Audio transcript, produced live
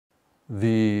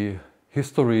The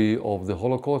history of the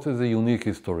Holocaust is a unique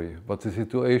history, but the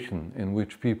situation in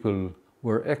which people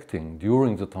were acting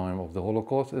during the time of the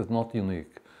Holocaust is not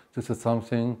unique. This is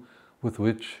something with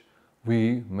which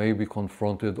we may be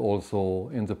confronted also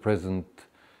in the present,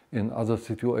 in other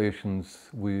situations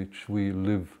which we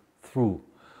live through.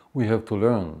 We have to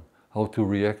learn how to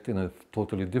react in a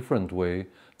totally different way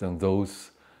than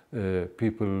those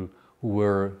people who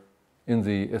were in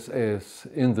the SS,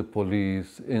 in the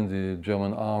police, in the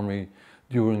German army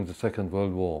during the Second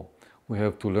World War. We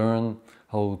have to learn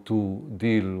how to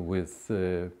deal with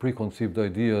preconceived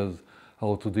ideas,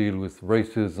 how to deal with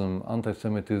racism,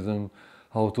 anti-Semitism,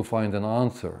 how to find an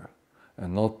answer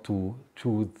and not to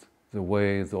choose the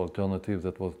way, the alternative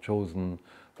that was chosen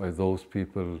by those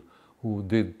people who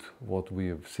did what we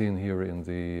have seen here in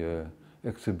the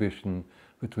exhibition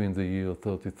between the year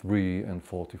 33 and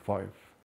 45.